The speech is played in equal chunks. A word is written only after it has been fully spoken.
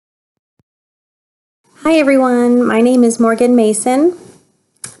Hi everyone, my name is Morgan Mason.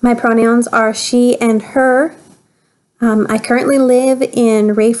 My pronouns are she and her. I currently live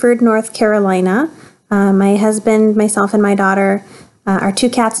in Rayford, North Carolina. My husband, myself, and my daughter, our 2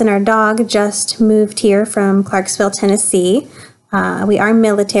 cats and our dog just moved here from Clarksville, Tennessee. We are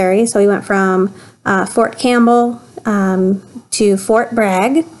military, so we went from Fort Campbell to Fort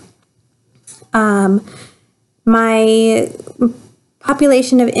Bragg. My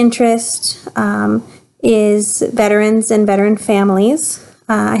population of interest is veterans and veteran families.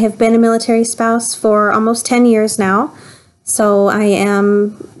 I have been a military spouse for almost 10 years now, so I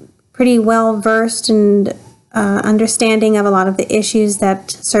am pretty well versed and understanding of a lot of the issues that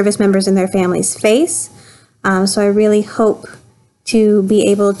service members and their families face. So I really hope to be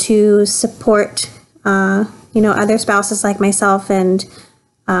able to support other spouses like myself and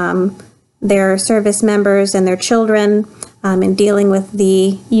their service members and their children in dealing with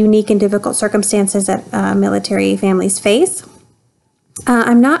the unique and difficult circumstances that military families face.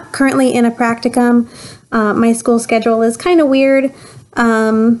 I'm not currently in a practicum. My school schedule is kind of weird,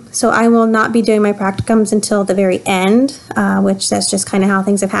 so I will not be doing my practicums until the very end, which that's just kind of how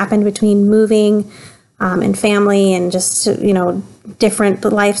things have happened between moving and family and just, different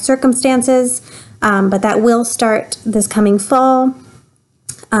life circumstances. But that will start this coming fall.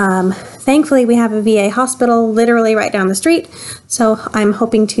 Thankfully, we have a VA hospital literally right down the street, so I'm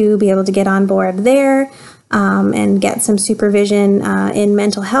hoping to be able to get on board there and get some supervision in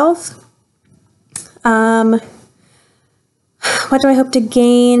mental health. What do I hope to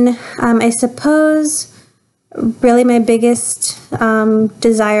gain? I suppose really my biggest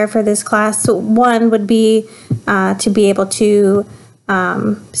desire for this class, one would be to be able to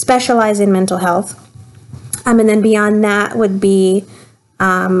specialize in mental health. And then beyond that would be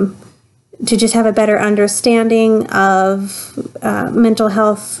to just have a better understanding of mental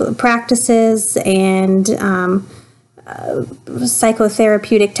health practices and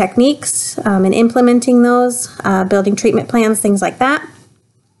psychotherapeutic techniques and implementing those, building treatment plans, things like that.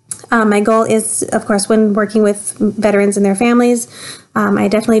 My goal is, of course, when working with veterans and their families, I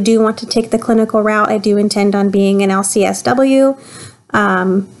definitely do want to take the clinical route. I do intend on being an LCSW.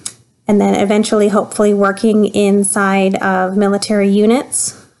 And then eventually, hopefully, working inside of military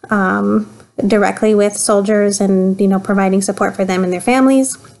units directly with soldiers and, providing support for them and their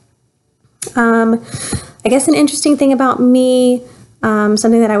families. I guess an interesting thing about me,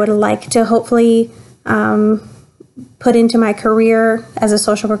 something that I would like to hopefully put into my career as a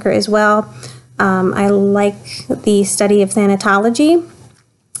social worker as well. I like the study of thanatology.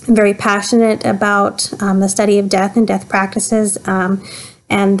 I'm very passionate about the study of death and death practices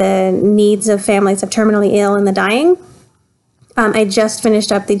and the needs of families of terminally ill and the dying. I just finished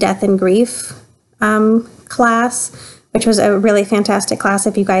up the death and grief class, which was a really fantastic class.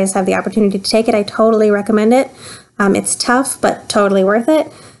 If you guys have the opportunity to take it, I totally recommend it. It's tough, but totally worth it.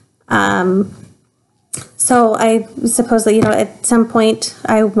 So I suppose that, at some point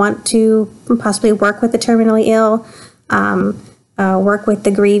I want to possibly work with the terminally ill, work with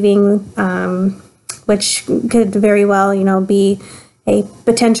the grieving, which could very well, be a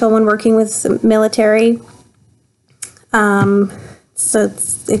potential when working with military. So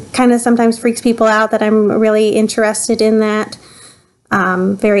it kind of sometimes freaks people out that I'm really interested in that.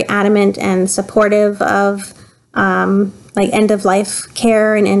 Very adamant and supportive of end of life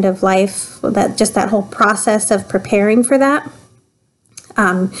care and end of life, that whole process of preparing for that.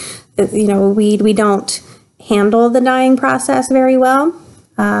 We don't handle the dying process very well.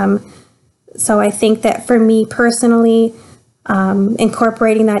 So I think that for me personally,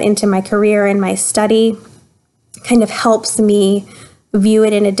 incorporating that into my career and my study kind of helps me view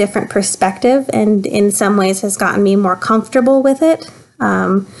it in a different perspective, and in some ways has gotten me more comfortable with it.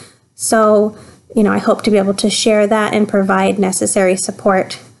 So I hope to be able to share that and provide necessary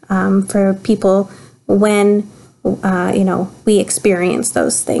support for people when, we experience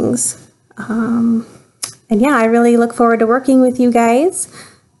those things. And yeah, I really look forward to working with you guys.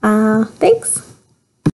 Thanks.